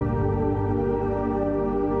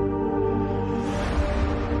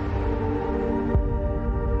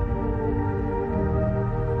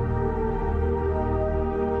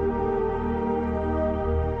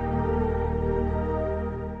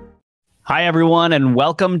Hi, everyone, and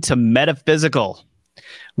welcome to Metaphysical.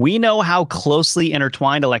 We know how closely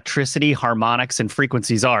intertwined electricity, harmonics, and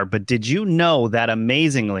frequencies are, but did you know that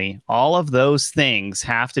amazingly, all of those things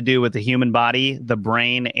have to do with the human body, the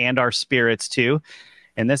brain, and our spirits too?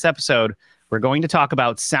 In this episode, we're going to talk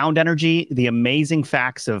about sound energy, the amazing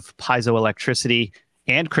facts of piezoelectricity,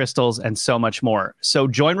 and crystals, and so much more. So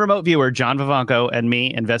join remote viewer John Vivanco and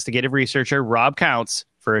me, investigative researcher Rob Counts,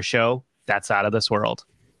 for a show that's out of this world.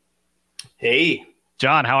 Hey,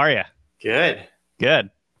 John, how are you? good. Good.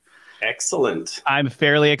 Excellent. I'm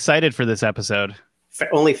fairly excited for this episode.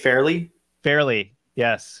 Only fairly? Fairly,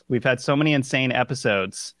 yes. We've had so many insane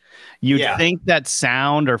episodes. You'd Yeah. think that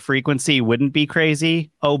sound or frequency wouldn't be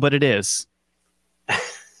crazy. Oh, but it is.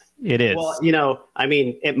 It is. Well,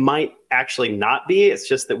 it might actually not be. It's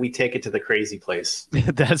just that we take it to the crazy place.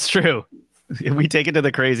 That's true. We take it to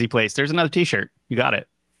the crazy place. There's another t-shirt. You got it.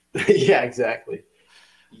 Yeah, exactly.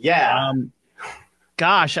 Yeah.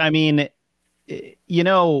 Gosh, what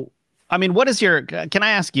is can I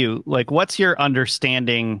ask you, what's your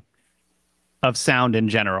understanding of sound in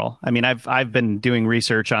general? I mean, I've been doing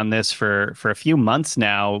research on this for a few months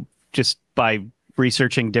now, just by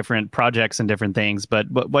researching different projects and different things. But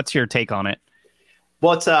what's your take on it?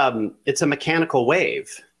 Well, it's a mechanical wave.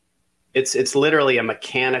 It's literally a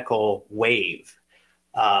mechanical wave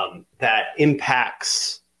that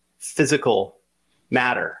impacts physical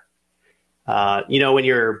matter. When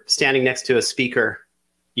you're standing next to a speaker,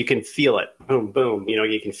 you can feel it. Boom, boom.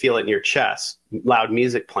 You can feel it in your chest. Loud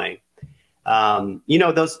music playing. There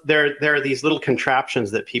are these little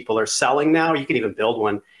contraptions that people are selling now. You can even build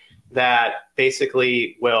one that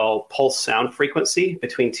basically will pulse sound frequency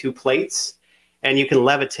between two plates, and you can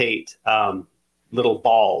levitate little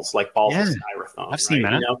balls, like balls of styrofoam. I've seen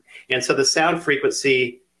that. And so the sound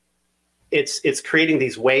frequency, it's creating the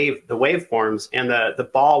waveforms, and the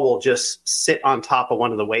ball will just sit on top of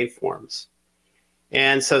one of the waveforms.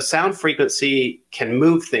 And so sound frequency can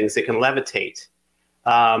move things. It can levitate.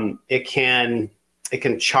 It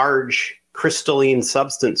can charge crystalline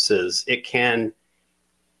substances. It can,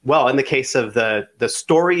 well, in the case of the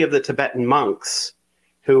story of the Tibetan monks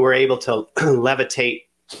who were able to levitate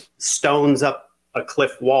stones up a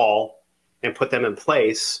cliff wall and put them in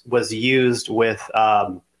place, was used with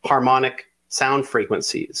harmonic sound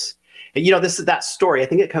frequencies. And, this is that story. I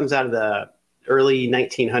think it comes out of the early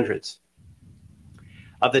 1900s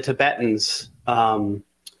of the Tibetans at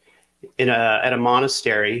a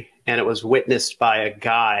monastery, and it was witnessed by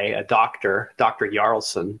a doctor, Dr.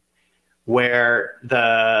 Jarlson, where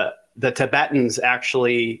the Tibetans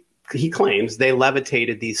actually, he claims, they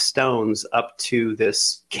levitated these stones up to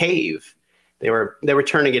this cave. They were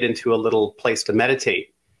turning it into a little place to meditate.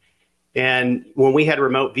 And when we had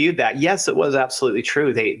remote viewed that, yes, it was absolutely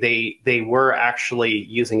true. They were actually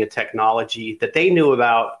using a technology that they knew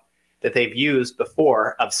about, that they've used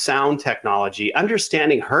before, of sound technology,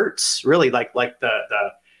 understanding hertz, really like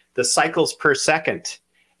the cycles per second,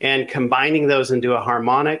 and combining those into a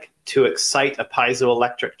harmonic to excite a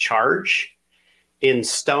piezoelectric charge in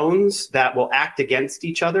stones that will act against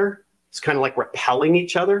each other. It's kind of like repelling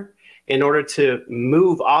each other, in order to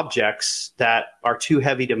move objects that are too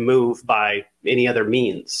heavy to move by any other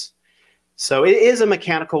means. So it is a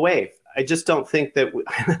mechanical wave. I just don't think that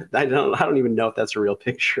I don't even know if that's a real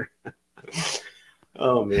picture.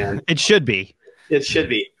 Oh man. It should be. It should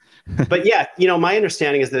be. But yeah, my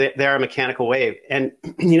understanding is that they're a mechanical wave. And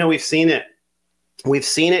we've seen it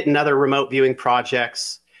in other remote viewing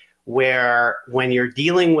projects, where when you're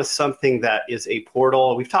dealing with something that is a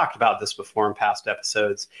portal, we've talked about this before in past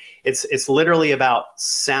episodes, it's literally about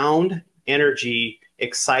sound energy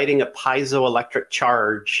exciting a piezoelectric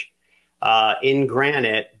charge in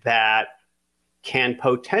granite that can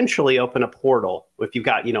potentially open a portal. If you've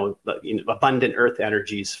got abundant earth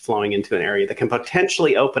energies flowing into an area, that can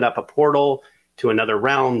potentially open up a portal to another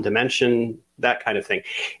realm, dimension, that kind of thing.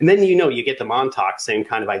 And then you get the Montauk, same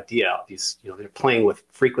kind of idea. These they're playing with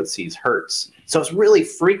frequencies, hertz. So it's really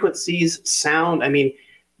frequencies, sound. I mean,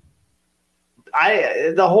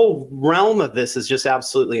 the whole realm of this is just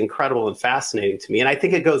absolutely incredible and fascinating to me. And I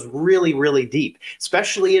think it goes really, really deep,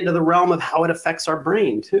 especially into the realm of how it affects our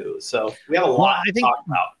brain too. So we have a lot to talk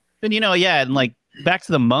about. And and like back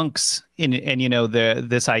to the monks, and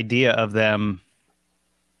this idea of them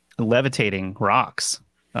levitating rocks.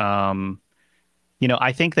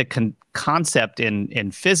 I think the concept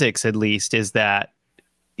in physics, at least, is that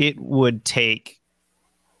it would take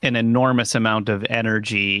an enormous amount of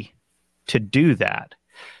energy to do that.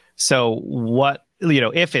 So what,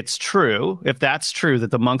 if it's true, if that's true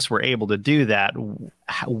that the monks were able to do that,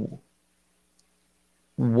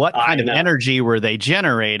 what I kind of know. energy were they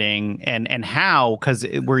generating, and how, because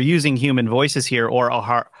we're using human voices here, or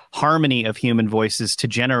a harmony of human voices to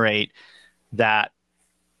generate that,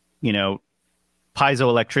 you know,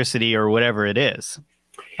 piezoelectricity or whatever it is.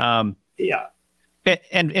 Yeah.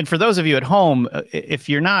 And for those of you at home, if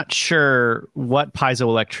you're not sure what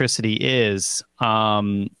piezoelectricity is,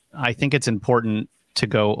 I think it's important to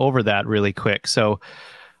go over that really quick. So,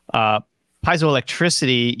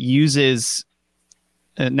 piezoelectricity uses.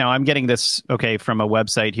 Now I'm getting this from a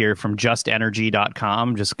website here from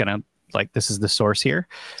justenergy.com. Just gonna, like, this is the source here.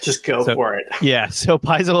 Just go So, for it. yeah. So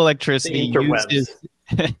piezoelectricity The interwebs. uses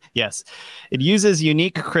yes, it uses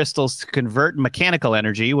unique crystals to convert mechanical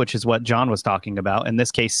energy, which is what John was talking about, in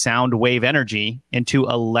this case, sound wave energy, into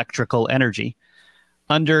electrical energy.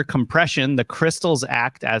 Under compression, the crystals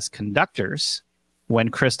act as conductors. When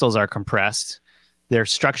crystals are compressed, their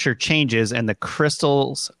structure changes and the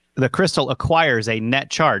crystal acquires a net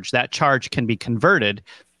charge. That charge can be converted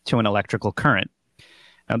to an electrical current.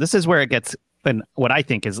 Now, this is where it gets, and what I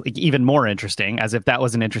think is even more interesting, as if that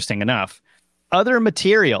wasn't interesting enough. Other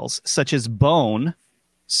materials such as bone,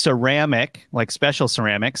 ceramic, like special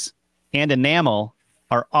ceramics, and enamel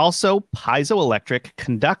are also piezoelectric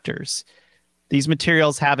conductors. These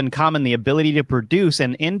materials have in common the ability to produce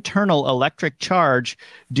an internal electric charge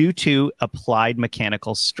due to applied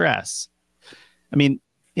mechanical stress. I mean,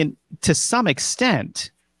 to some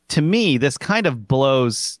extent, to me, this kind of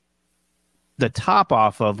blows the top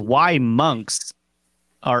off of why monks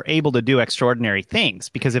are able to do extraordinary things,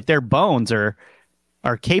 because if their bones are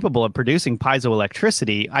capable of producing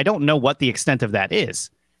piezoelectricity, I don't know what the extent of that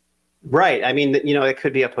is. Right. I mean, it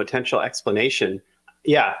could be a potential explanation.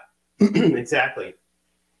 Yeah, exactly.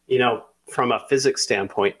 From a physics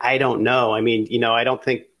standpoint, I don't know. I mean, I don't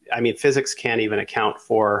think, physics can't even account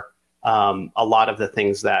for a lot of the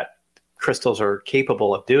things that crystals are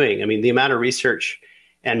capable of doing. I mean, the amount of research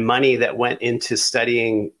and money that went into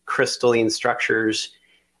studying crystalline structures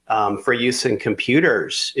for use in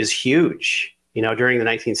computers is huge. During the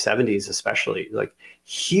 1970s, especially, like,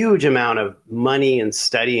 huge amount of money and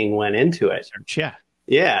studying went into it. Yeah.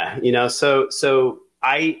 Yeah. So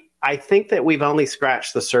I think that we've only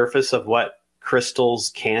scratched the surface of what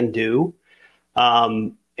crystals can do,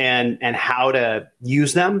 and how to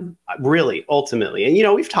use them, really, ultimately.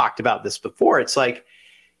 And, we've talked about this before. It's like,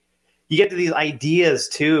 you get to these ideas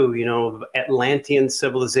too, of Atlantean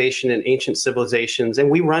civilization and ancient civilizations, and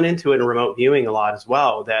we run into it in remote viewing a lot as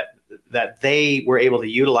well, that they were able to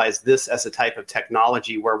utilize this as a type of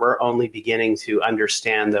technology where we're only beginning to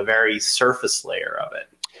understand the very surface layer of it.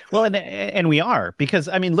 Well, and we are, because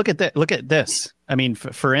I mean, look at this. I mean,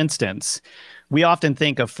 for instance, we often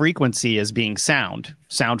think of frequency as being sound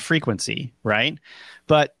frequency, right?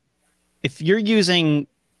 But if you're using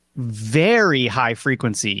very high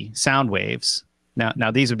frequency sound waves,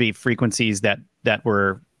 now these would be frequencies that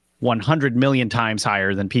were 100 million times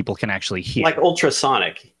higher than people can actually hear, like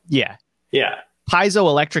ultrasonic. Yeah.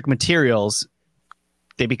 Piezoelectric materials,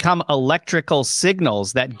 they become electrical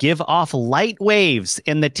signals that give off light waves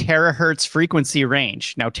in the terahertz frequency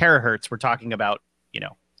range. Now, terahertz, we're talking about,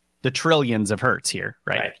 the trillions of hertz here,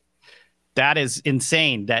 right? That is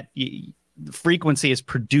insane, that frequency is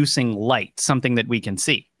producing light, something that we can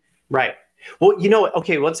see. Right. Well,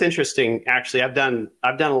 okay, what's interesting, actually, I've done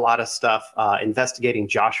a lot of stuff investigating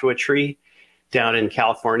Joshua Tree down in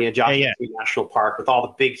California, Joshua Tree National Park, with all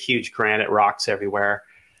the big, huge granite rocks everywhere.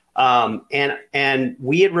 And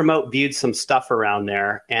we had remote viewed some stuff around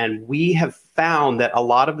there, and we have found that a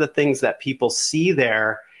lot of the things that people see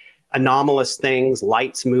there, anomalous things,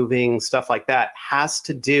 lights moving, stuff like that, has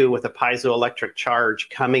to do with a piezoelectric charge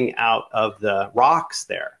coming out of the rocks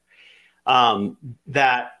there.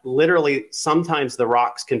 That literally sometimes the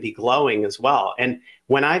rocks can be glowing as well. And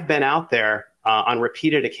when I've been out there on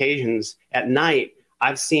repeated occasions at night,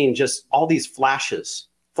 I've seen just all these flashes,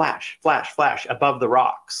 flash, flash, flash above the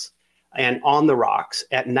rocks and on the rocks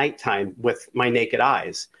at nighttime with my naked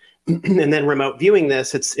eyes. And then remote viewing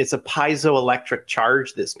this, it's a piezoelectric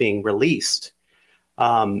charge that's being released.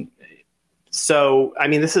 So, I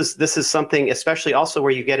mean, this is something, especially also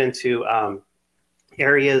where you get into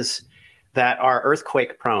areas that are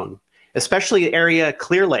earthquake prone, especially area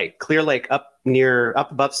Clear Lake up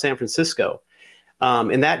above San Francisco.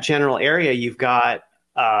 In that general area, you've got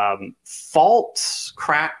faults,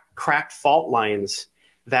 cracked fault lines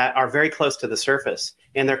that are very close to the surface,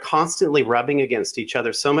 and they're constantly rubbing against each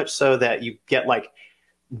other, so much so that you get like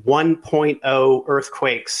 1.0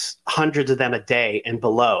 earthquakes, hundreds of them a day and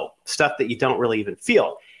below, stuff that you don't really even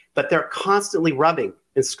feel, but they're constantly rubbing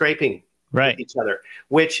and scraping with each other,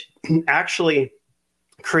 which actually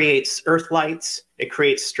creates earth lights. It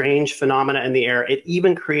creates strange phenomena in the air. It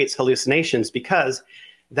even creates hallucinations because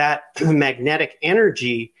that magnetic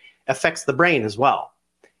energy affects the brain as well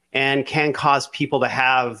and can cause people to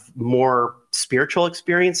have more spiritual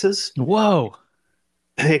experiences. Whoa.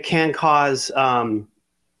 It can cause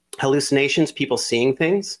hallucinations, people seeing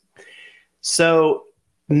things. So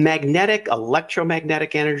magnetic,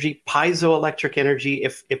 electromagnetic energy, piezoelectric energy,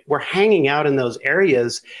 if we're hanging out in those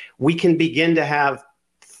areas, we can begin to have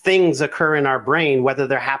things occur in our brain, whether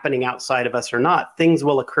they're happening outside of us or not. Things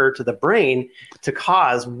will occur to the brain to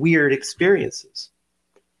cause weird experiences.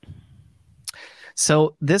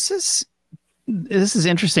 So this is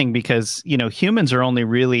interesting because, you know, humans are only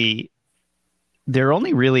really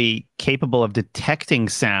capable of detecting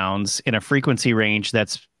sounds in a frequency range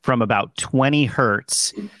that's from about 20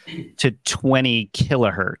 hertz to 20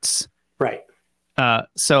 kilohertz. Right.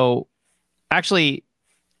 So actually,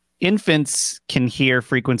 infants can hear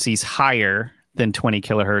frequencies higher than 20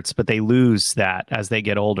 kilohertz, but they lose that as they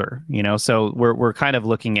get older, you know? So we're kind of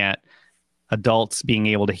looking at adults being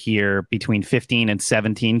able to hear between 15 and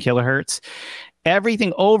 17 kilohertz.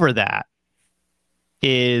 Everything over that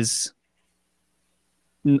is,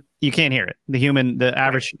 you can't hear it. The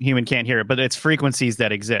average human can't hear it, but it's frequencies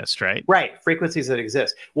that exist, right? Right. Frequencies that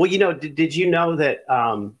exist. Well, you know, did you know that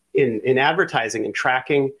in advertising and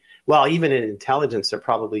tracking, well, even in intelligence, they're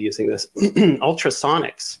probably using this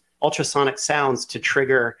ultrasonic sounds to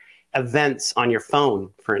trigger events on your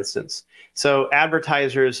phone, for instance. So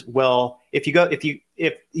advertisers will, if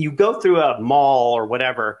you go through a mall or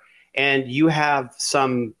whatever, and you have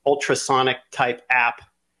some ultrasonic type app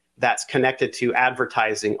that's connected to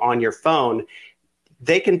advertising on your phone,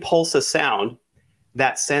 they can pulse a sound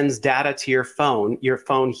that sends data to your phone. Your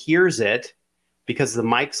phone hears it because the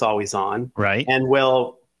mic's always on, right? And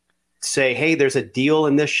will say, hey, there's a deal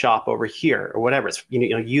in this shop over here, or whatever. It's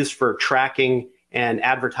used for tracking and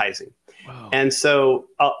advertising. Wow. And so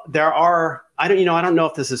there are, I don't know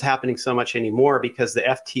if this is happening so much anymore because the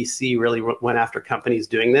FTC really went after companies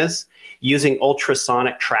doing this, using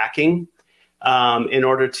ultrasonic tracking in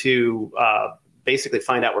order to basically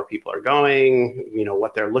find out where people are going,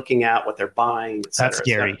 what they're looking at, what they're buying, et cetera. That's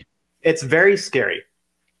scary. So it's very scary,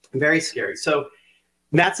 very scary. So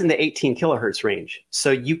that's in the 18 kilohertz range.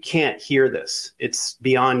 So you can't hear this. It's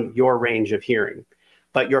beyond your range of hearing,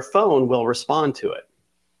 but your phone will respond to it.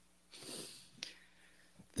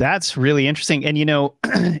 That's really interesting. And,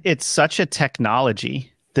 it's such a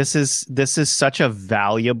technology. This is such a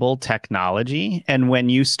valuable technology. And when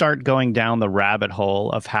you start going down the rabbit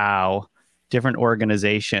hole of how different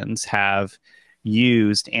organizations have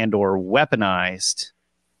used and or weaponized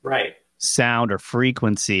right sound or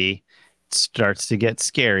frequency, it starts to get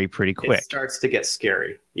scary pretty quick. It starts to get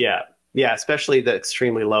scary. Yeah. Yeah. Especially the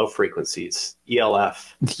extremely low frequencies,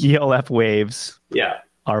 ELF. ELF waves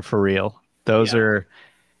are for real. Those are...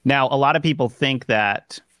 Now, a lot of people think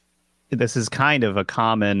that this is kind of a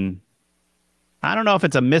common, I don't know if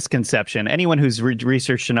it's a misconception. Anyone who's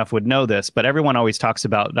researched enough would know this, but everyone always talks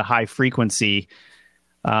about the high frequencies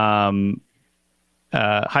that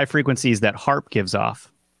HARP gives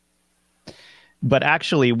off. But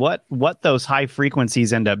actually, what those high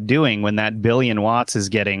frequencies end up doing when that billion watts is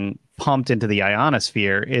getting pumped into the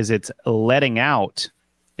ionosphere is it's letting out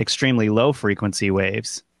extremely low frequency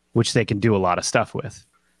waves, which they can do a lot of stuff with.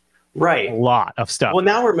 Right. A lot of stuff. Well,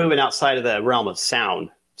 now we're moving outside of the realm of sound,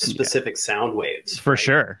 specific sound waves. For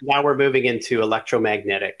sure. Now we're moving into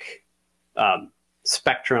electromagnetic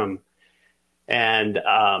spectrum and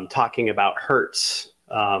talking about hertz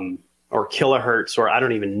or kilohertz, or I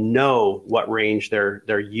don't even know what range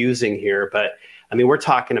they're using here. But I mean, we're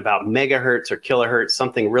talking about megahertz or kilohertz,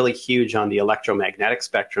 something really huge on the electromagnetic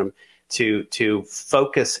spectrum to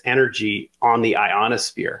focus energy on the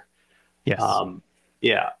ionosphere. Yes.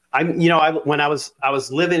 Yeah. When I was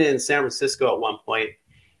living in San Francisco at one point,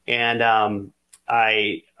 and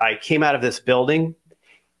I came out of this building,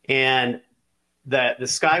 and the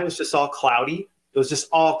sky was just all cloudy. It was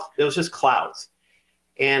just clouds,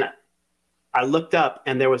 and I looked up,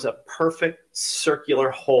 and there was a perfect big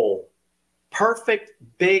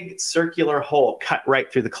circular hole cut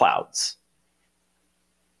right through the clouds,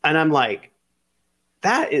 and I'm like,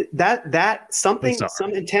 that something,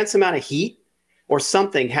 some intense amount of heat or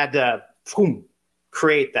something had to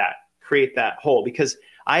create that hole, because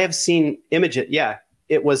I have seen images. Yeah,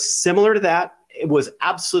 it was similar to that. It was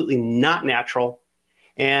absolutely not natural.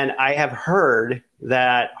 And I have heard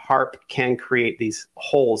that HARP can create these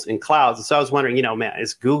holes in clouds. And so I was wondering, man,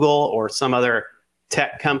 is Google or some other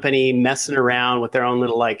tech company messing around with their own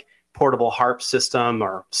little portable HARP system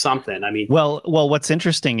or something? I mean, well, what's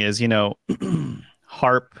interesting is,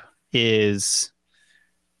 HARP is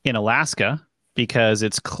in Alaska because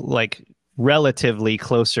it's like relatively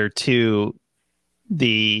closer to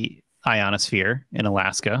the ionosphere in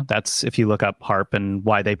Alaska. That's if you look up HARP and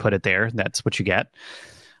why they put it there, that's what you get.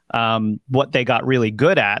 What they got really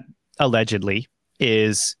good at, allegedly,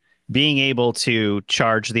 is being able to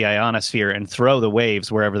charge the ionosphere and throw the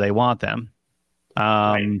waves wherever they want them.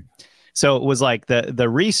 Right. So it was like the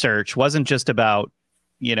research wasn't just about,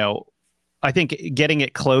 I think getting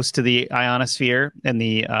it close to the ionosphere and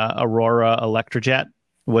the Aurora electrojet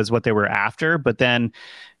was what they were after, but then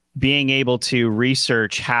being able to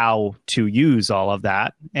research how to use all of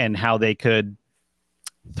that and how they could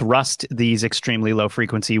thrust these extremely low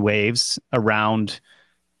frequency waves around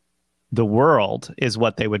the world is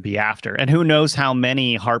what they would be after. And who knows how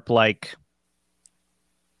many HARP like,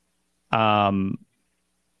 Yeah,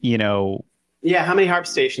 how many HARP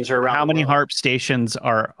stations are around how the many world? HARP stations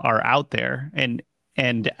are out there, and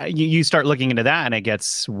you start looking into that and it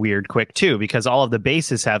gets weird quick too, because all of the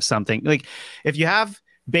bases have something. Like if you have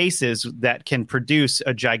bases that can produce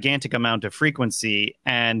a gigantic amount of frequency,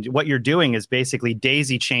 and what you're doing is basically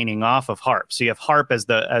daisy chaining off of HARP. So you have HARP as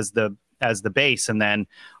the base, and then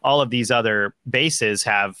all of these other bases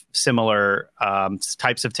have similar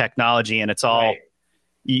types of technology, and it's all Right.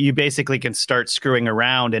 you basically can start screwing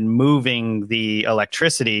around and moving the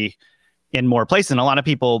electricity in more places. And a lot of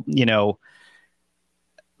people,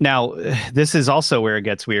 now this is also where it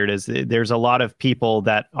gets weird, is there's a lot of people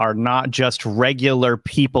that are not just regular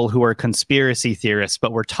people who are conspiracy theorists,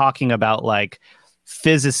 but we're talking about like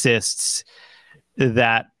physicists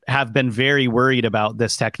that have been very worried about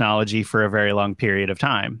this technology for a very long period of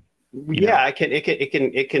time. Yeah,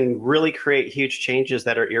 it can really create huge changes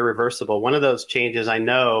that are irreversible. One of those changes I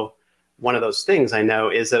know, one of those things I know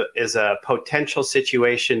is a potential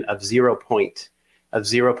situation of zero point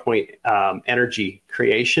energy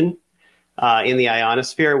creation in the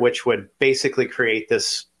ionosphere, which would basically create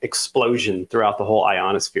this explosion throughout the whole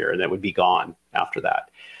ionosphere, and that would be gone after that.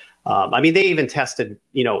 I mean, they even tested,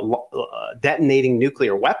 detonating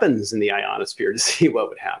nuclear weapons in the ionosphere to see what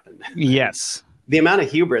would happen. Yes. The amount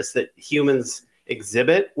of hubris that humans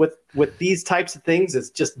exhibit with these types of things is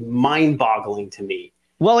just mind-boggling to me.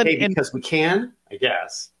 Well, Because we can, I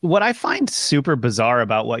guess. what I find super bizarre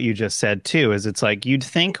about what you just said too is it's like you'd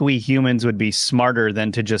think we humans would be smarter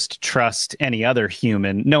than to just trust any other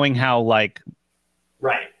human, knowing how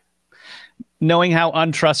Right.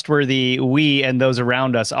 untrustworthy we and those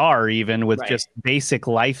around us are, even with Right. just basic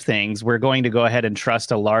life things. We're going to go ahead and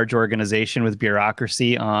trust a large organization with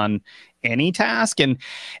bureaucracy on any task. And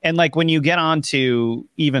like when you get onto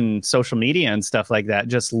even social media and stuff like that,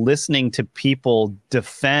 just listening to people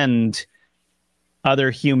defend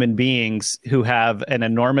other human beings who have an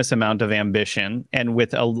enormous amount of ambition and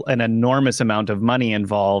with an enormous amount of money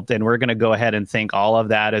involved, and we're going to go ahead and think all of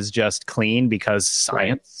that is just clean because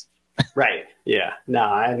science. Right. Yeah. No,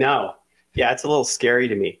 I know. Yeah, it's a little scary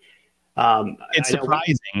to me. It's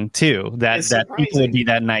surprising too that people would be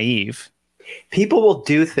that naive. People will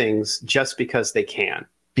do things just because they can.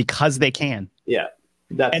 Because they can. Yeah.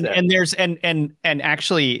 That's it. And there's and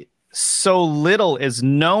actually so little is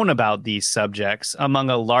known about these subjects among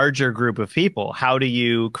a larger group of people. How do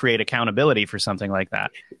you create accountability for something like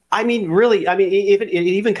that? I mean, really, it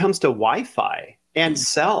even comes to Wi-Fi and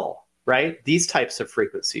cell, right? These types of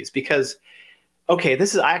frequencies, because, okay,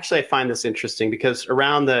 I find this interesting because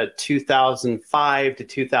around the 2005 to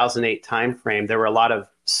 2008 timeframe, there were a lot of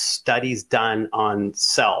studies done on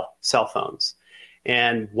cell phones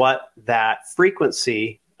and what that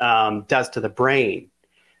frequency does to the brain.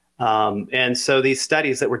 And so these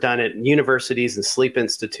studies that were done at universities and sleep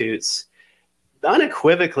institutes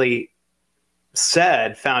unequivocally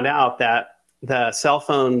found out that the cell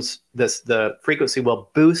phones, the frequency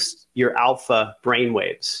will boost your alpha brain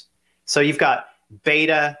waves. So you've got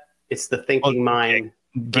beta, it's the thinking mind.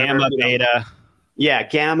 Gamma, beta. Yeah,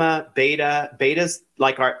 gamma, beta. Beta's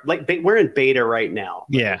we're in beta right now.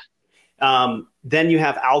 Yeah. Then you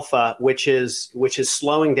have alpha, which is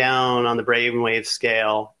slowing down on the brainwave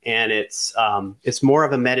scale, and it's more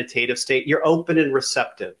of a meditative state. You're open and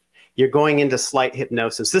receptive. You're going into slight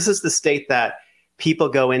hypnosis. This is the state that people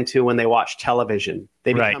go into when they watch television.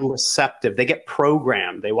 They become receptive. They get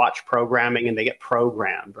programmed. They watch programming and they get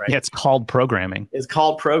programmed, right? Yeah, it's called programming. It's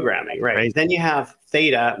called programming, right? Then you have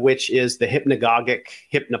theta, which is the hypnagogic,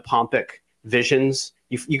 hypnopompic visions.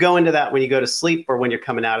 You go into that when you go to sleep or when you're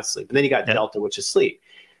coming out of sleep. And then you got delta, which is sleep.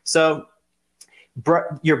 So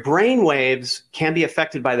your brain waves can be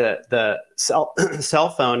affected by the cell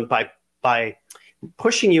phone by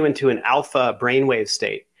pushing you into an alpha brainwave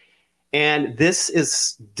state. And this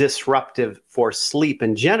is disruptive for sleep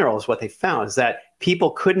in general, is what they found, is that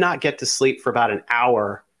people could not get to sleep for about an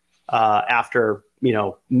hour after,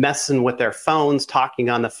 messing with their phones, talking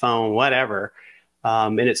on the phone, whatever.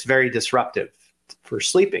 And it's very disruptive for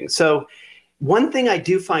sleeping. So one thing I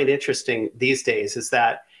do find interesting these days is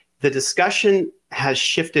that the discussion has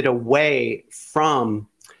shifted away from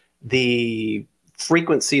the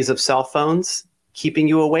frequencies of cell phones keeping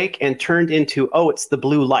you awake and turned into, oh, it's the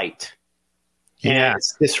blue light. Yeah. And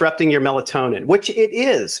it's disrupting your melatonin, which it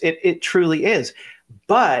is. It truly is.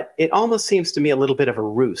 But it almost seems to me a little bit of a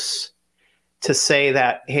ruse to say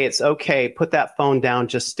that, hey, it's okay, put that phone down,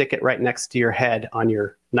 just stick it right next to your head on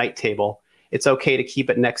your night table. It's okay to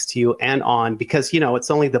keep it next to you and on because,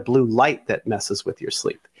 it's only the blue light that messes with your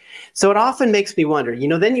sleep. So it often makes me wonder,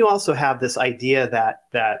 then you also have this idea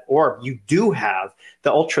that or you do have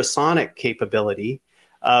the ultrasonic capability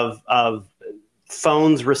of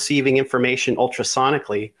phones receiving information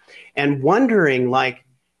ultrasonically and wondering, like,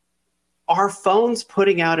 are phones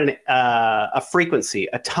putting out a frequency,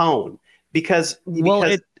 a tone? Because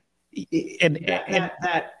yeah,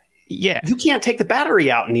 you can't take the battery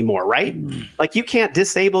out anymore, right? Like you can't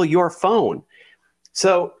disable your phone.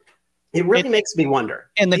 So it really makes me wonder.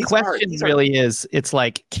 And the question really is, it's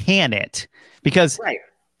like, can it? Because, right.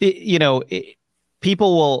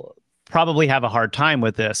 People will probably have a hard time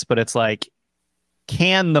with this, but it's like,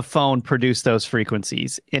 can the phone produce those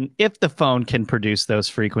frequencies? And if the phone can produce those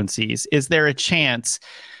frequencies, is there a chance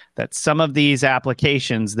that some of these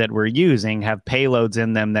applications that we're using have payloads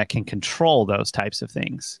in them that can control those types of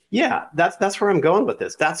things? Yeah, that's where I'm going with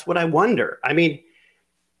this. That's what I wonder. I mean,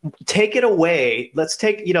 take it away. Let's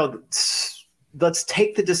take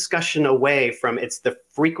the discussion away from it's the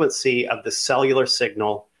frequency of the cellular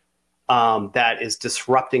signal that is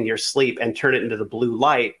disrupting your sleep and turn it into the blue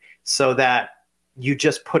light so that you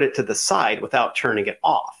just put it to the side without turning it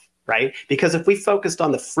off, right? Because if we focused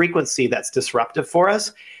on the frequency that's disruptive for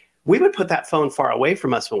us, we would put that phone far away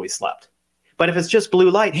from us when we slept. But if it's just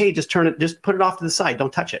blue light, hey, just put it off to the side,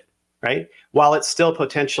 don't touch it, right? While it's still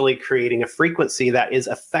potentially creating a frequency that is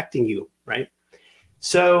affecting you, right?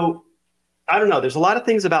 So I don't know. There's a lot of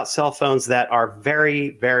things about cell phones that are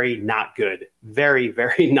very, very not good. Very,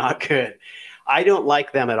 very not good. I don't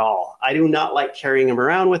like them at all. I do not like carrying them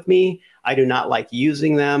around with me. I do not like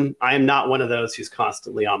using them. I am not one of those who's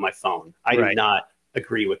constantly on my phone. I do not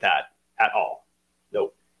agree with that at all.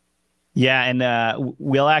 Nope. Yeah, and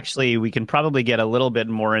we can probably get a little bit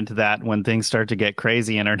more into that when things start to get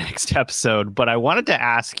crazy in our next episode. But I wanted to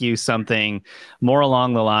ask you something more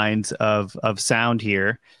along the lines of sound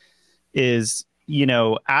here. Is,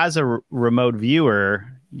 as a remote viewer,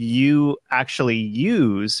 you actually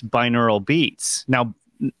use binaural beats. Now,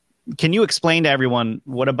 can you explain to everyone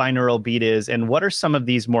what a binaural beat is and what are some of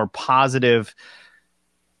these more positive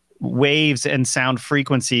waves and sound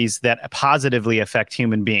frequencies that positively affect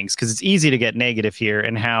human beings? Because it's easy to get negative here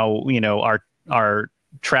and how, our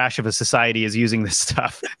trash of a society is using this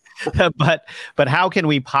stuff. but how can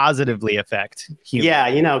we positively affect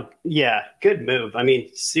humans? Yeah, good move. I mean,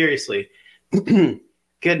 seriously,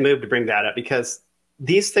 good move to bring that up because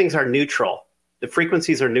these things are neutral. The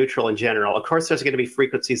frequencies are neutral in general. Of course, there's going to be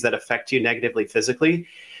frequencies that affect you negatively physically,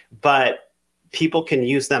 but people can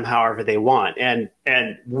use them however they want. And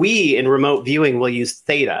we in remote viewing will use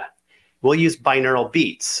theta. We'll use binaural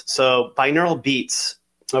beats. So binaural beats,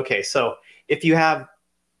 okay, so if you have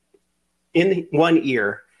in one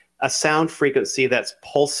ear a sound frequency that's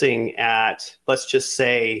pulsing at, let's just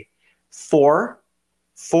say, four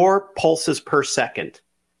pulses per second,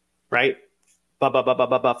 right?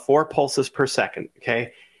 4 pulses per second,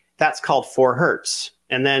 okay? That's called 4 hertz.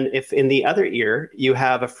 And then if in the other ear you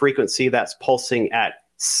have a frequency that's pulsing at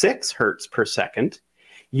 6 hertz per second,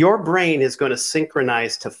 your brain is going to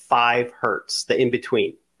synchronize to 5 hertz, the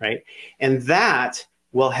in-between, right? And that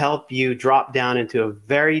will help you drop down into a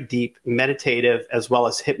very deep meditative as well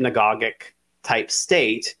as hypnagogic type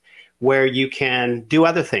state where you can do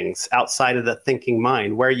other things outside of the thinking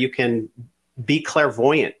mind, where you can be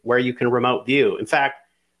clairvoyant, where you can remote view. In fact,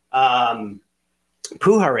 Puharich,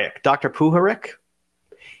 Dr. Puharich,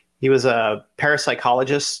 he was a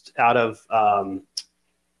parapsychologist out of 1950s,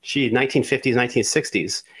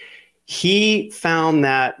 1960s. He found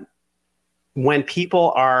that when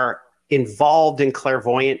people are involved in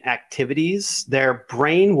clairvoyant activities, their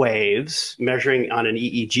brain waves, measuring on an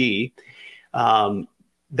EEG,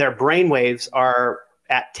 their brain waves are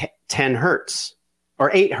at 10 hertz. Or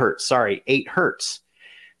 8 hertz, sorry, 8 hertz.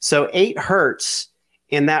 So 8 hertz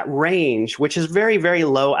in that range, which is very, very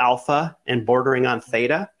low alpha and bordering on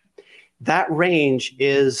theta, that range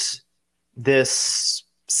is this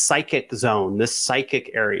psychic zone, this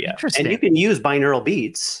psychic area. And you Interesting. can use binaural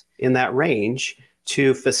beats in that range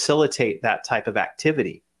to facilitate that type of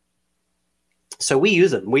activity. So we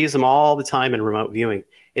use them. We use them all the time in remote viewing.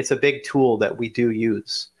 It's a big tool that we do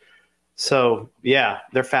use. So yeah,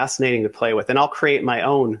 they're fascinating to play with. And I'll create my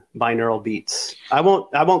own binaural beats. I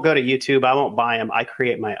won't go to YouTube. I won't buy them. I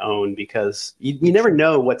create my own because you never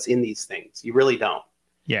know what's in these things. You really don't.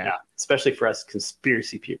 Yeah. Especially for us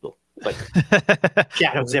conspiracy people. Like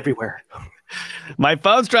shadows everywhere. My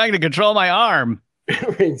phone's trying to control my arm.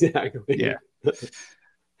 Exactly. Yeah.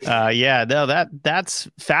 Yeah, no, that's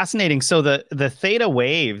fascinating. So the theta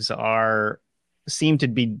waves seem to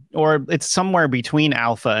be, or it's somewhere between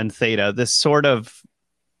alpha and theta, this sort of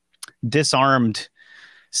disarmed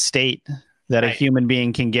state that a human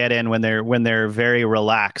being can get in when they're very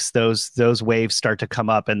relaxed. Those waves start to come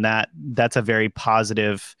up, and that's a very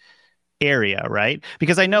positive area, right?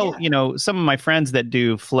 Because I know, some of my friends that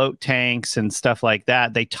do float tanks and stuff like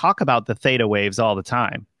that, they talk about the theta waves all the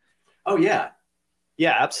time. Oh yeah.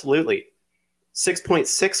 Yeah, absolutely.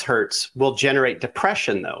 6.6 hertz will generate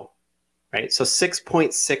depression though, right? So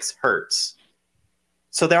 6.6 hertz.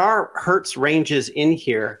 So there are hertz ranges in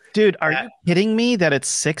here. Dude, are you kidding me that it's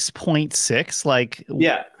 6.6? Like,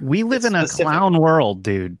 yeah, we live in a clown world,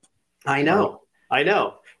 dude. I know.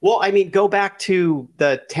 Well, I mean, go back to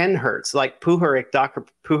the 10 hertz. Like Dr.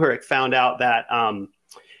 Puharich found out that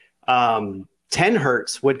 10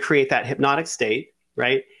 hertz would create that hypnotic state,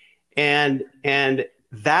 right? And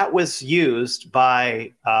that was used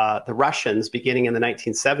by the Russians beginning in the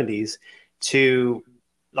 1970s to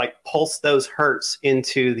like pulse those hertz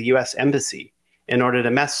into the U.S. embassy in order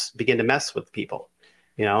to begin to mess with people,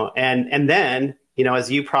 and then, as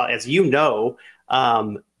you know,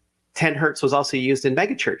 10 hertz was also used in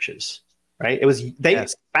megachurches, right? They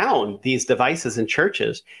found these devices in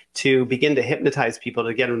churches to begin to hypnotize people,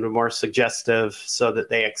 to get them to more suggestive, so that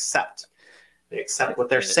they accept what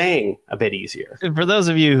they're saying a bit easier. For those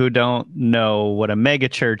of you who don't know what a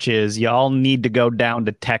megachurch is, y'all need to go down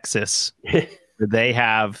to Texas. They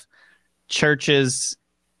have churches,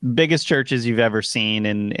 biggest churches you've ever seen,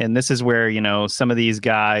 and this is where some of these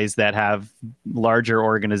guys that have larger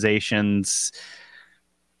organizations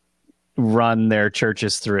run their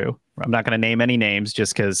churches through. I'm not going to name any names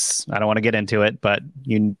just because I don't want to get into it, but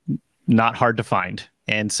not hard to find.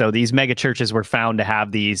 And so these mega churches were found to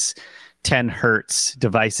have these 10 hertz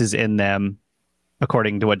devices in them,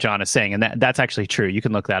 according to what John is saying, and that's actually true. You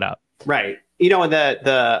can look that up. Right.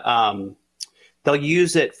 They'll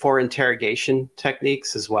use it for interrogation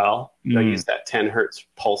techniques as well. They'll use that 10 hertz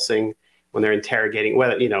pulsing when they're interrogating,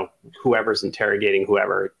 whether whoever's interrogating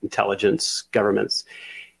whoever, intelligence, governments,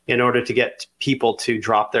 in order to get people to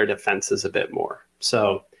drop their defenses a bit more.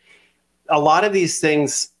 So a lot of these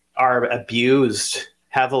things are abused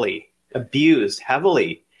heavily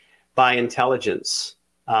by intelligence,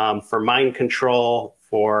 for mind control,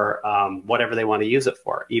 for whatever they want to use it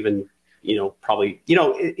for. Even, probably,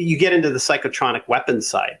 you get into the psychotronic weapons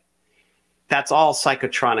side. That's all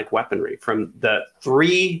psychotronic weaponry. From the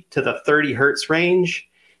 3 to the 30 hertz range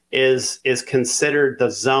is considered the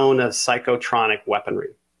zone of psychotronic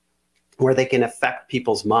weaponry, where they can affect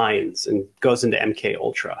people's minds, and goes into MK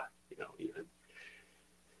Ultra. Even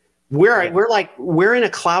we're in a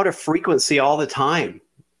cloud of frequency all the time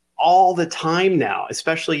now,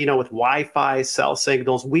 especially with Wi-Fi, cell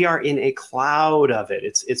signals. We are in a cloud of it.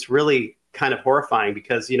 It's really kind of horrifying,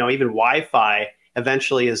 because even Wi-Fi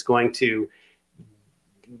eventually is going to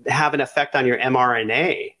have an effect on your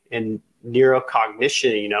mRNA and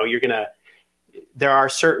neurocognition. There are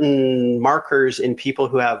certain markers in people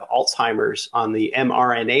who have Alzheimer's on the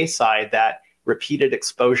mRNA side that repeated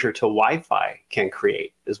exposure to Wi-Fi can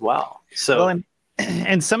create as well. So,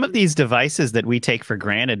 and some of these devices that we take for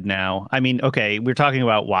granted now, I mean, okay, we're talking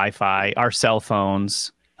about Wi-Fi, our cell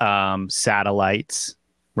phones, satellites,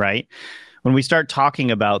 right? When we start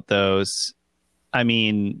talking about those, I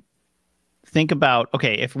mean, think about,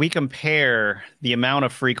 okay, if we compare the amount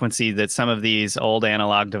of frequency that some of these old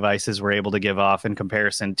analog devices were able to give off in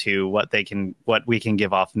comparison to what we can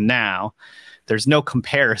give off now, there's no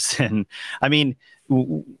comparison. I mean,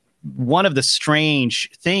 one of the strange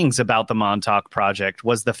things about the Montauk project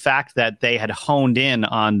was the fact that they had honed in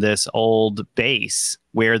on this old base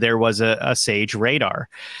where there was a Sage radar,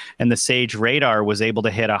 and the Sage radar was able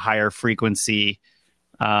to hit a higher frequency,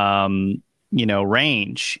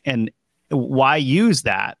 range. And why use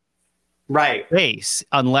that base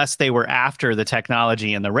unless they were after the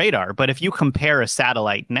technology and the radar? But if you compare a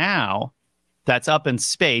satellite now that's up in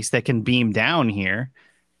space that can beam down here,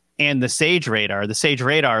 and the Sage radar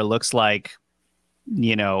looks like,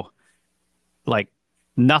 like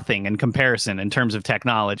nothing in comparison in terms of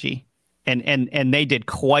technology. And they did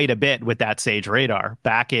quite a bit with that Sage radar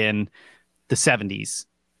back in the 70s,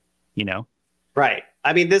 you know? Right.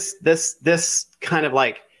 I mean, this kind of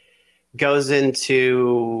like goes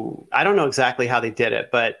into, I don't know exactly how they did it,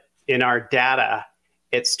 but in our data,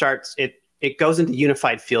 it goes into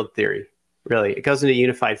unified field theory. Really, it goes into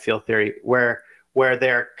unified field theory where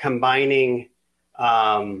they're combining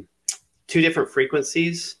two different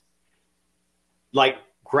frequencies, like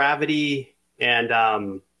gravity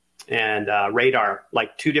and radar,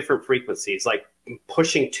 like two different frequencies, like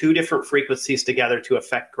pushing two different frequencies together to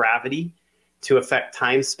affect gravity, to affect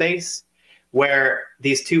time space, where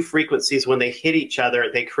these two frequencies, when they hit each other,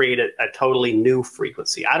 they create a totally new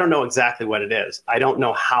frequency. I don't know exactly what it is. I don't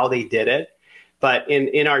know how they did it. But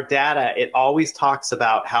in our data, it always talks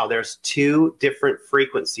about how there's two different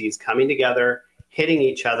frequencies coming together, hitting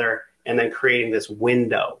each other, and then creating this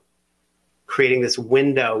window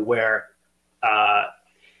where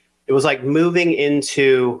it was like moving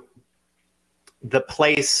into the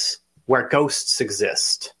place where ghosts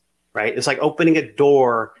exist, right? It's like opening a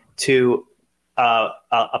door to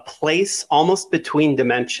a place almost between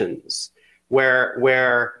dimensions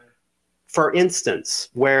where, for instance,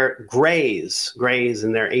 where grays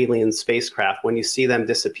in their alien spacecraft, when you see them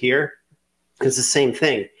disappear, it's the same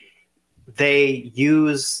thing. They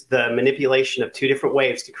use the manipulation of two different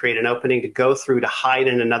waves to create an opening to go through to hide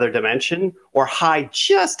in another dimension or hide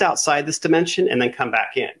just outside this dimension and then come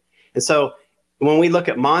back in. And so when we look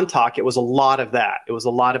at Montauk, it was a lot of that. It was a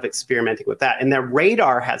lot of experimenting with that. And the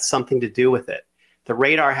radar had something to do with it. But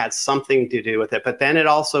then it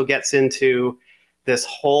also gets into this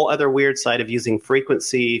whole other weird side of using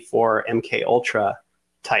frequency for MK Ultra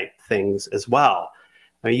type things as well.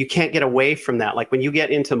 I mean, you can't get away from that. Like when you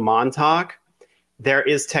get into Montauk, there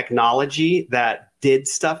is technology that did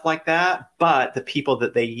stuff like that, but the people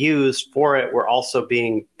that they used for it were also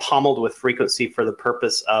being pummeled with frequency for the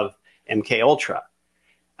purpose of MK Ultra.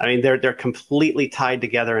 I mean, they're completely tied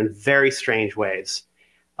together in very strange ways.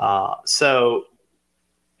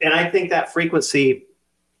 And I think that frequency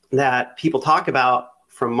that people talk about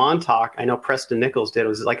from Montauk, I know Preston Nichols did, it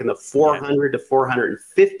was like in the 400 to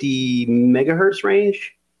 450 megahertz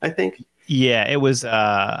range, I think. Yeah, it was,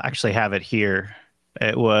 actually have it here.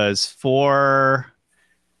 It was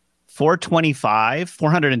 425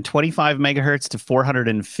 megahertz to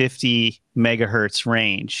 450 megahertz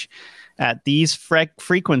range. At these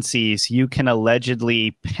frequencies, you can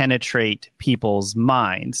allegedly penetrate people's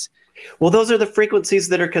minds. Well, those are the frequencies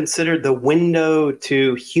that are considered the window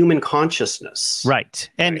to human consciousness. Right.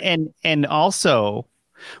 And also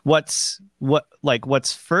what's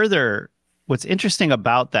interesting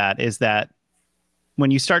about that is that when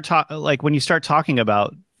you start talking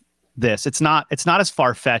about this, it's not as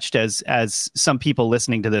far-fetched as some people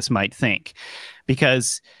listening to this might think,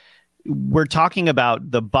 because we're talking about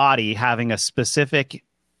the body having a specific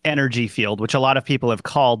energy field, which a lot of people have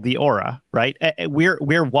called the aura, right?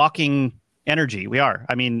 We're walking energy. We are.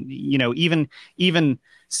 I mean, even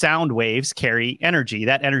sound waves carry energy.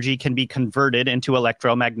 That energy can be converted into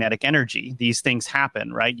electromagnetic energy. These things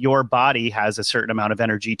happen, right? Your body has a certain amount of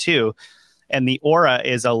energy too. And the aura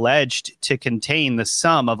is alleged to contain the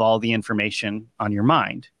sum of all the information on your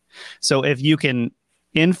mind. So if you can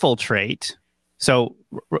infiltrate,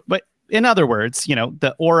 but in other words,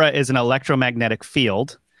 the aura is an electromagnetic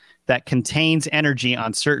field that contains energy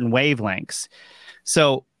on certain wavelengths.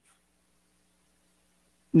 So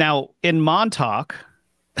now in Montauk,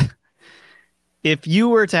 if you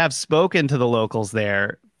were to have spoken to the locals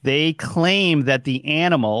there, they claim that the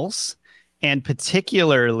animals, and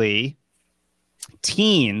particularly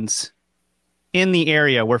teens in the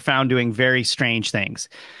area, were found doing very strange things.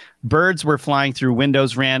 Birds were flying through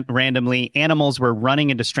windows randomly. Animals were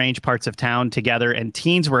running into strange parts of town together, and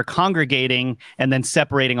teens were congregating and then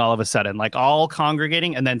separating all of a sudden, like all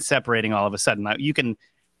congregating and then separating all of a sudden. Now, you can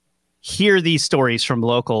hear these stories from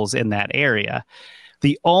locals in that area.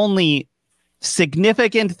 The only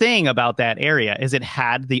significant thing about that area is it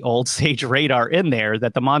had the old Sage radar in there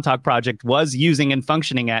that the Montauk Project was using and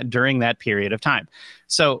functioning at during that period of time.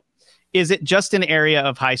 So is it just an area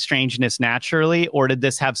of high strangeness naturally, or did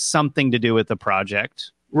this have something to do with the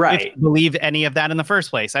project? Right. If you believe any of that in the first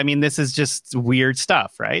place. I mean, this is just weird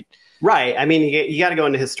stuff, right? Right. I mean, you got to go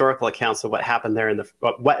into historical accounts of what happened there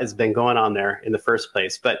what has been going on there in the first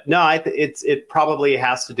place. But no, it probably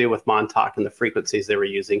has to do with Montauk and the frequencies they were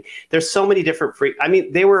using. There's so many different I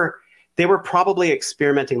mean, they were probably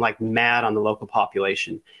experimenting like mad on the local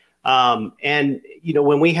population. And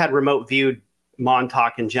when we had remote viewed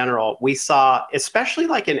Montauk in general, we saw, especially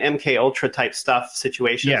like in MK Ultra type stuff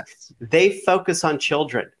situations, Yes. they focus on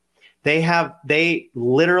children. They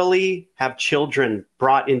literally have children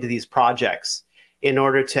brought into these projects in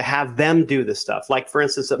order to have them do the stuff. Like, for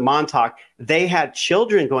instance, at Montauk, they had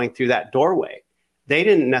children going through that doorway. They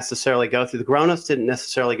didn't necessarily go through, the grown-ups didn't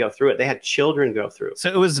necessarily go through it. They had children go through. So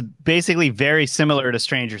it was basically very similar to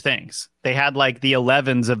Stranger Things. They had like the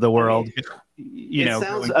 11s of the world, It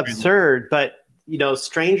sounds absurd, but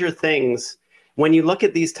Stranger Things, when you look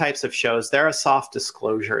at these types of shows, they're a soft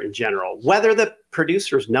disclosure in general, whether the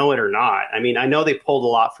producers know it or not. I mean, I know they pulled a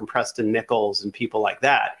lot from Preston Nichols and people like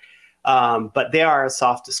that, but they are a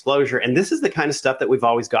soft disclosure. And this is the kind of stuff that we've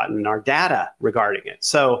always gotten in our data regarding it.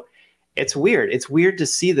 So it's weird. It's weird to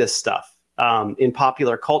see this stuff in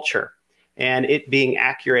popular culture and it being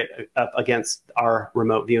accurate up against our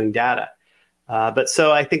remote viewing data. But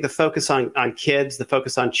so I think the focus on kids, the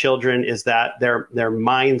focus on children is that their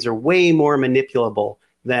minds are way more manipulable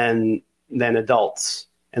than adults.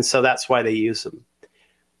 And so that's why they use them.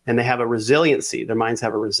 And they have a resiliency. Their minds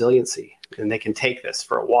have a resiliency and they can take this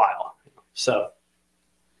for a while. So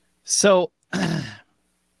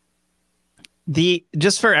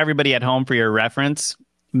just for everybody at home, for your reference,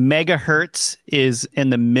 megahertz is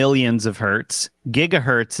in the millions of hertz,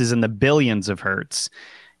 gigahertz is in the billions of hertz,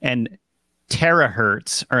 and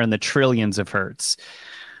terahertz are in the trillions of hertz.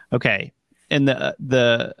 Okay, and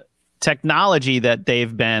the technology that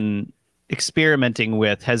they've been experimenting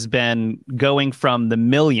with has been going from the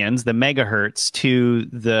millions, the megahertz, to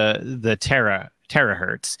the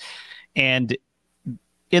terahertz, and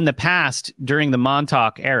in the past, during the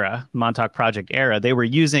Montauk Project era, they were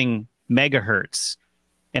using megahertz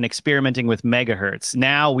and experimenting with megahertz.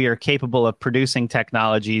 Now we are capable of producing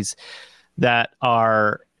technologies that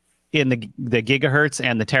are in the gigahertz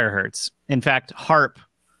and the terahertz. In fact, HARP,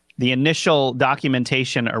 the initial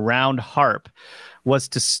documentation around HARP was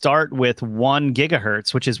to start with 1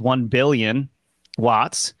 gigahertz, which is 1 billion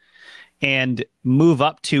watts, and move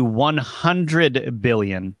up to 100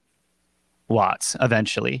 billion watts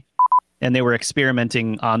eventually. And they were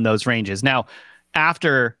experimenting on those ranges. Now,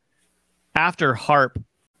 after HARP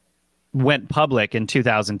went public in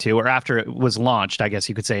 2002, or after it was launched, I guess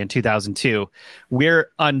you could say in 2002,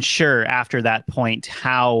 we're unsure after that point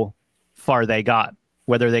how far they got,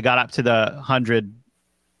 whether they got up to the 100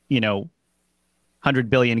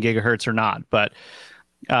 billion gigahertz or not. But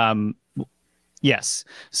yes,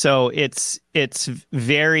 so it's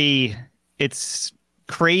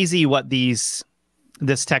crazy what this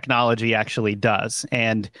technology actually does.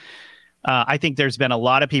 And I think there's been a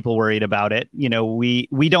lot of people worried about it.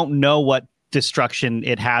 We don't know what destruction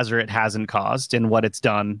it has or it hasn't caused and what it's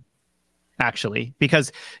done actually,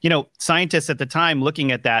 because scientists at the time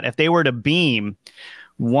looking at that, if they were to beam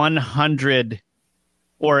 100,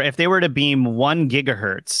 or if they were to beam 1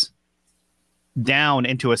 gigahertz down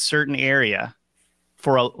into a certain area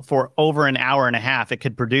for over an hour and a half, it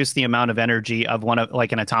could produce the amount of energy of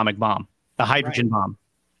like an atomic bomb, a hydrogen bomb.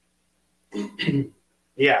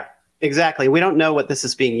 Yeah, exactly. We don't know what this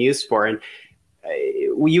is being used for. And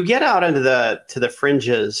you get out into the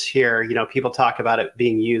fringes here, people talk about it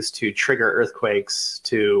being used to trigger earthquakes,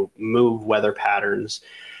 to move weather patterns.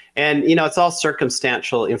 And, it's all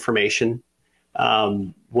circumstantial information.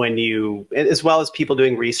 As well as people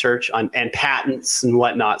doing research on and patents and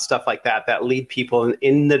whatnot, stuff like that lead people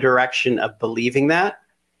in the direction of believing that.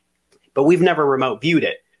 But we've never remote viewed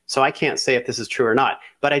it. So I can't say if this is true or not.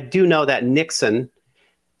 But I do know that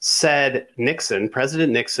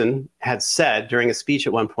President Nixon had said during a speech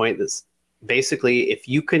at one point that basically, if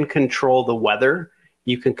you can control the weather,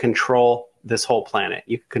 you can control this whole planet.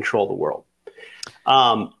 You can control the world.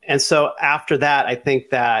 And so after that, I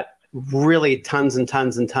think that really tons and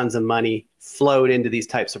tons and tons of money flowed into these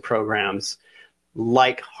types of programs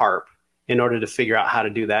like HARP in order to figure out how to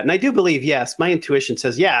do that. And I do believe, yes, my intuition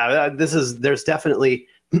says, there's definitely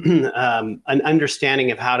an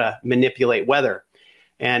understanding of how to manipulate weather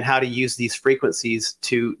and how to use these frequencies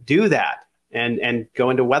to do that and go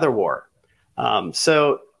into weather war.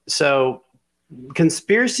 So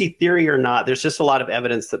conspiracy theory or not, there's just a lot of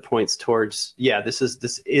evidence that points towards, this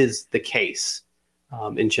is the case.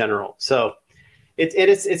 In general. So it's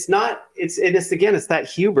that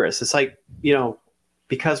hubris. It's like,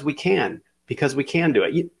 because we can do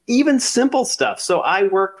it. Even simple stuff. So I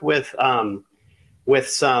worked with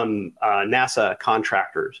some NASA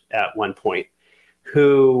contractors at one point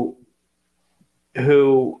who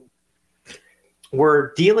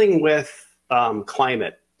were dealing with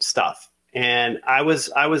climate stuff. And I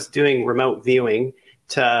was doing remote viewing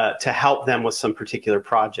to help them with some particular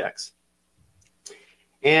projects.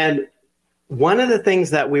 And One of the things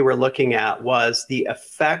that we were looking at was the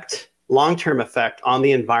effect, long-term effect on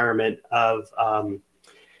the environment of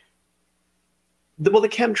the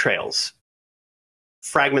chemtrails,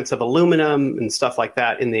 fragments of aluminum and stuff like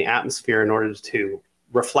that in the atmosphere in order to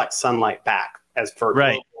reflect sunlight back as for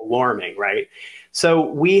global warming, right? So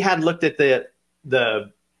we had looked at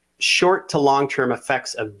the short to long-term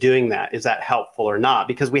effects of doing that. Is that helpful or not?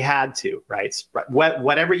 Because we had to, right?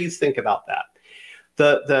 Whatever you think about that.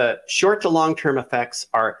 The short to long-term effects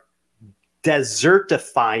are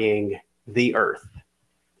desertifying the Earth.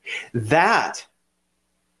 That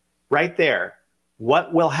right there,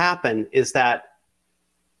 what will happen is that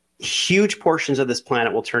huge portions of this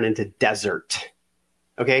planet will turn into desert.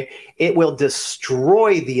 Okay? It will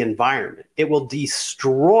destroy the environment. It will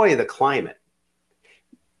destroy the climate.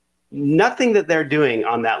 Nothing that they're doing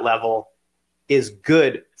on that level is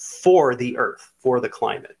good for the Earth, for the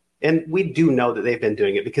climate. And we do know that they've been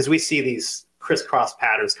doing it because we see these crisscross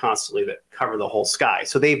patterns constantly that cover the whole sky.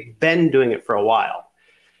 So they've been doing it for a while.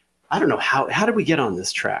 I don't know how did we get on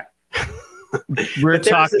this track? We're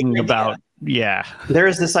talking about, yeah. There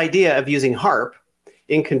is this idea of using HARP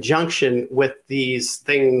in conjunction with these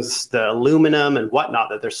things, the aluminum and whatnot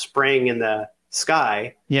that they're spraying in the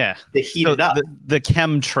sky. Yeah. To heat it up. The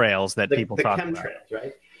chemtrails that people talk about. The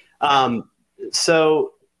chemtrails, right?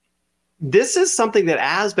 So this is something that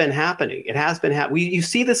has been happening. It has been you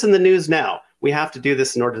see this in the news now. We have to do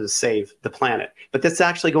this in order to save the planet. But that's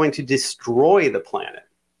actually going to destroy the planet.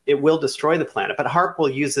 It will destroy the planet. But HARP will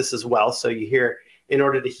use this as well. So you hear, in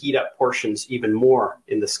order to heat up portions even more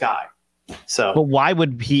in the sky. So, but why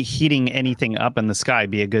would heating anything up in the sky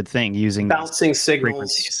be a good thing? Using bouncing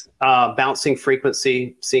signals, bouncing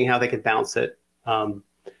frequency, seeing how they could bounce it.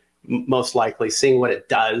 Most likely seeing what it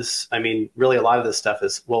does. I mean, really a lot of this stuff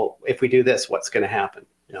is, well, if we do this, what's going to happen?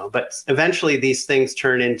 You know, but eventually these things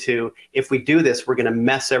turn into, if we do this, we're going to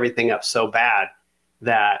mess everything up so bad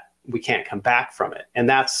that we can't come back from it. And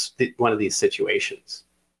that's one of these situations.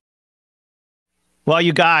 Well,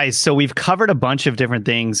 you guys, so we've covered a bunch of different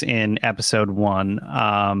things in episode 1.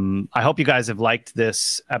 I hope you guys have liked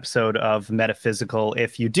this episode of Metaphysical.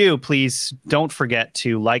 If you do, please don't forget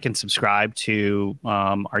to like and subscribe to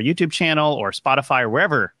our YouTube channel or Spotify or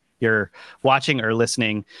wherever you're watching or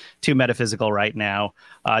listening to Metaphysical right now.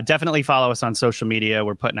 Definitely follow us on social media.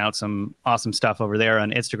 We're putting out some awesome stuff over there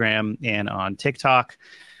on Instagram and on TikTok.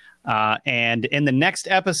 And in the next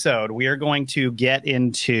episode, we are going to get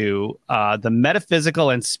into the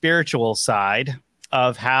metaphysical and spiritual side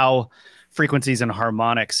of how frequencies and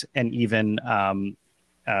harmonics and even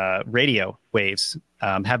radio waves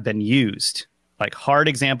have been used, like hard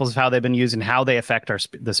examples of how they've been used and how they affect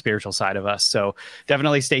the spiritual side of us. So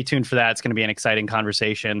definitely stay tuned for that. It's going to be an exciting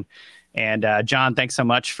conversation. And John, thanks so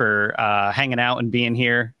much for hanging out and being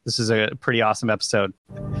here. This is a pretty awesome episode.